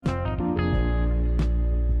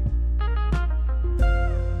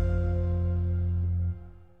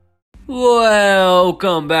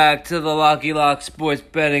Welcome back to the Locky Lock Sports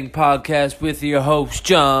Betting Podcast with your host,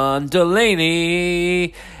 John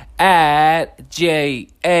Delaney at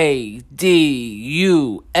JADULANIE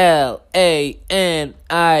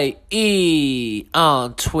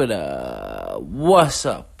on Twitter. What's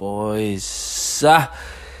up, boys?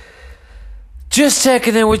 Just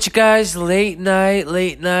checking in with you guys. Late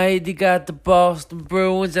night. You got the Boston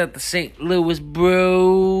Bruins at the St. Louis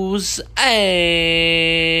Blues.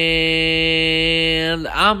 And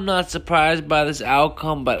I'm not surprised by this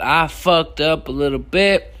outcome, but I fucked up a little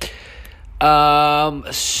bit.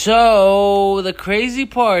 So the crazy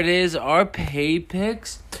part is our paid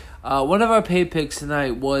picks. One of our paid picks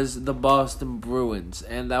tonight was the Boston Bruins,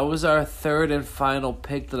 and that was our third and final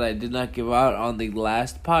pick that I did not give out on the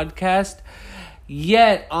last podcast.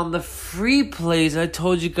 Yet, on the free plays, I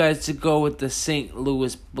told you guys to go with the St.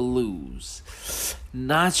 Louis Blues.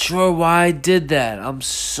 Not sure why I did that. I'm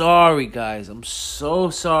sorry, guys. I'm so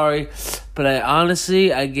sorry. But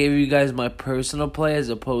I gave you guys my personal play as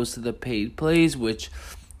opposed to the paid plays, which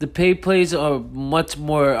the paid plays are much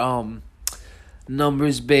more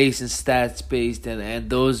numbers-based and stats-based, and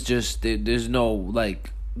those just, there's no,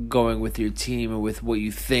 going with your team or with what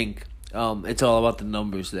you think. It's all about the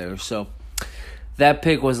numbers there, so that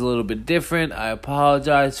pick was a little bit different. I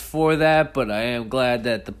apologize for that, but I am glad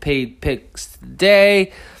that the paid picks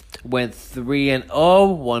today went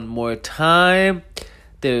 3-0 one more time.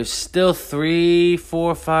 There's still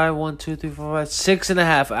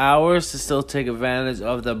 6.5 hours to still take advantage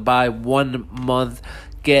of the buy 1 month,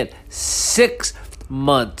 get 6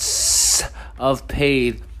 months of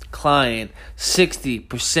paid client,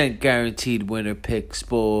 60% guaranteed winner picks,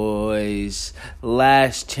 boys.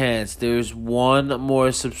 Last chance. There's one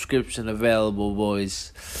more subscription available,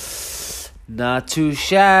 boys. Not too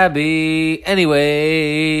shabby.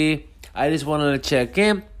 Anyway, I just wanted to check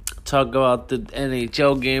in, talk about the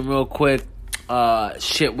NHL game real quick.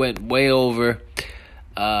 Shit went way over.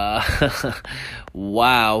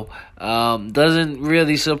 Wow. Doesn't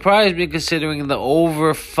really surprise me considering the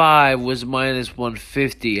over 5 was minus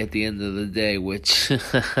 150 at the end of the day, which,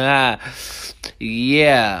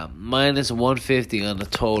 yeah, minus 150 on the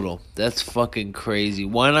total. That's fucking crazy.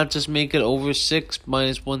 Why not just make it over 6,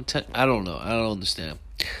 minus 110? I don't know. I don't understand.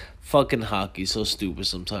 Fucking hockey, so stupid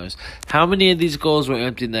sometimes. How many of these goals were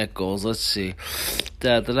empty net goals? Let's see.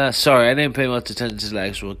 Sorry, I didn't pay much attention to the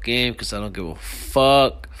actual game because I don't give a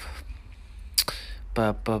fuck.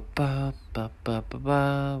 Where the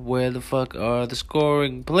fuck are the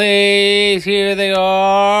scoring plays? Here they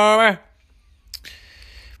are.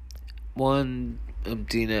 1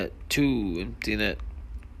 empty net, 2 empty net.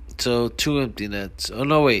 So 2 empty nets. Oh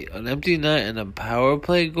no, wait, an empty net and a power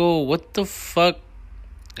play goal. What the fuck?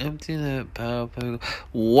 Empty net, power play goal.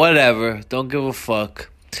 Whatever. Don't give a fuck.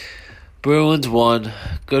 Bruins won.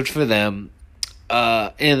 Good for them.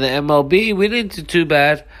 In the MLB, we didn't do too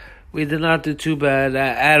bad. We did not do too bad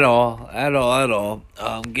at all.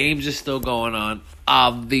 Games are still going on,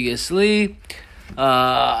 obviously.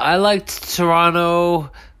 I liked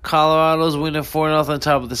Toronto. Colorado's winning 4-0 on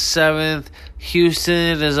top of the 7th.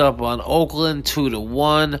 Houston is up on Oakland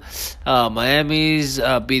 2-1. Miami's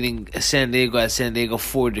beating San Diego at San Diego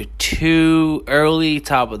 4-2 early,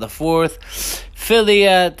 top of the 4th. Philly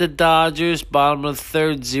at the Dodgers, bottom of the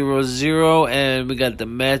 3rd, 0-0. And we got the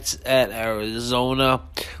Mets at Arizona,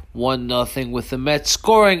 1-0 with the Mets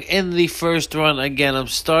scoring in the first run. Again, I'm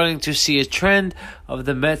starting to see a trend of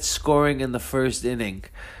the Mets scoring in the first inning.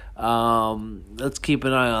 Let's keep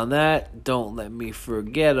an eye on that. Don't let me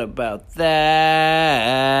forget about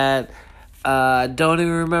that. Don't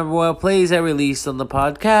even remember what plays I released on the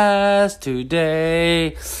podcast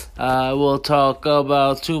today. We'll talk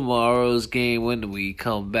about tomorrow's game when we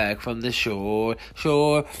come back from the short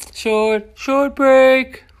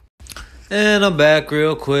break. And I'm back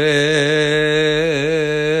real quick.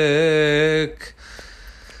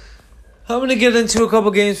 I'm going to get into a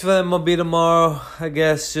couple games for the MLB tomorrow. I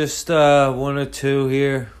guess just 1 or 2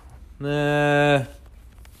 here. Yeah,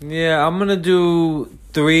 I'm going to do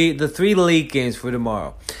the 3 late games for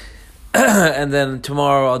tomorrow. And then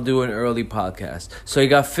tomorrow I'll do an early podcast. So you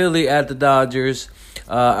got Philly at the Dodgers.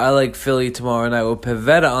 I like Philly tomorrow night with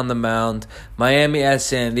Pivetta on the mound. Miami at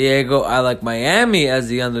San Diego. I like Miami as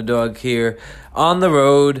the underdog here. On the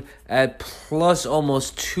road at plus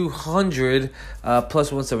almost 200,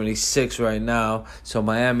 plus 176 right now. So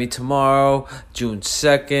Miami tomorrow, June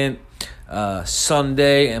 2nd.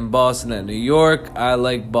 Sunday, and Boston at New York. I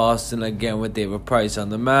like Boston again with David Price on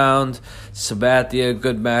the mound. Sabathia,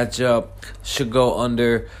 good matchup. Should go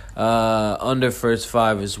under first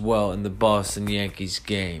 5 as well in the Boston Yankees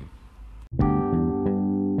game.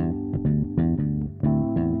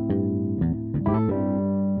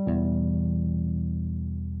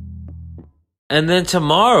 And then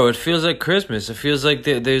tomorrow, it feels like Christmas. It feels like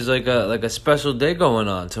there's like a special day going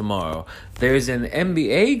on tomorrow. There's an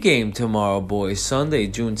NBA game tomorrow, boys. Sunday,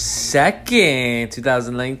 June 2nd,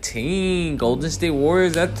 2019. Golden State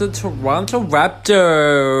Warriors at the Toronto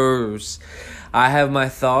Raptors. I have my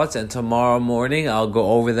thoughts, and tomorrow morning I'll go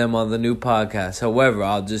over them on the new podcast. However,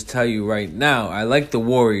 I'll just tell you right now, I like the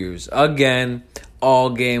Warriors again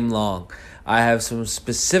all game long. I have some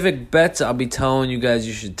specific bets I'll be telling you guys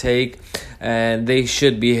you should take, and they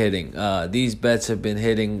should be hitting. These bets have been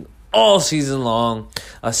hitting all season long,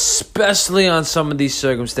 especially on some of these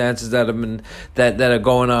circumstances that are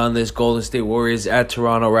going on in this Golden State Warriors at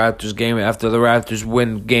Toronto Raptors game after the Raptors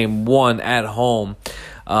win game 1 at home.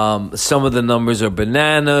 Some of the numbers are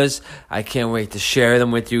bananas. I can't wait to share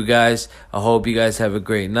them with you guys. I hope you guys have a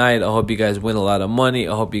great night. I hope you guys win a lot of money.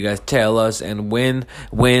 I hope you guys tail us and win,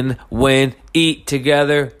 eat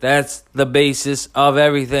together. That's the basis of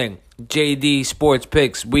everything. JD Sports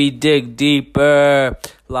Picks, we dig deeper.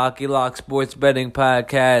 Locky Lock Sports Betting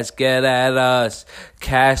Podcast, get at us.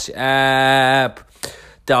 Cash App,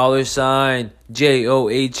 $,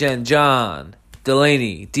 JOHN John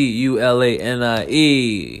Delaney, DULANIE.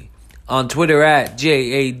 On Twitter at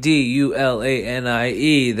JADULANIE.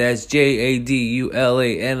 That's JADULANIE.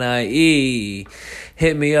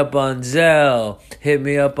 Hit me up on Zelle. Hit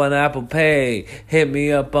me up on Apple Pay. Hit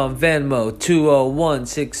me up on Venmo.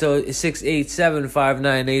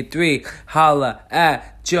 201-687-5983. Holla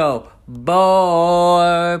at Joe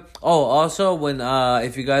Boy. Oh, also,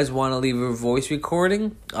 if you guys want to leave a voice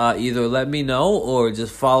recording, either let me know or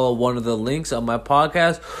just follow one of the links on my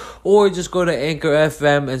podcast, or just go to Anchor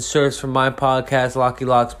FM and search for my podcast, Locky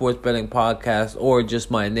Lock Sports Betting Podcast, or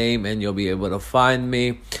just my name, and you'll be able to find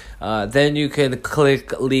me. Then you can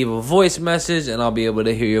click leave a voice message, and I'll be able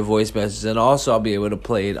to hear your voice message, and also I'll be able to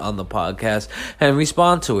play it on the podcast and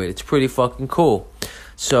respond to it. It's pretty fucking cool.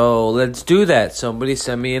 So let's do that. Somebody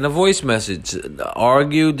send me in a voice message.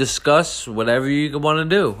 Argue, discuss, whatever you want to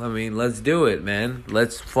do. I mean, let's do it, man.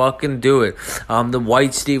 Let's fucking do it. I'm the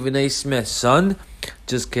white Stephen A. Smith, son.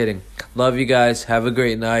 Just kidding. Love you guys. Have a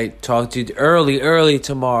great night. Talk to you early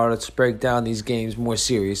tomorrow. Let's break down these games more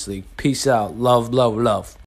seriously. Peace out. Love, love, love.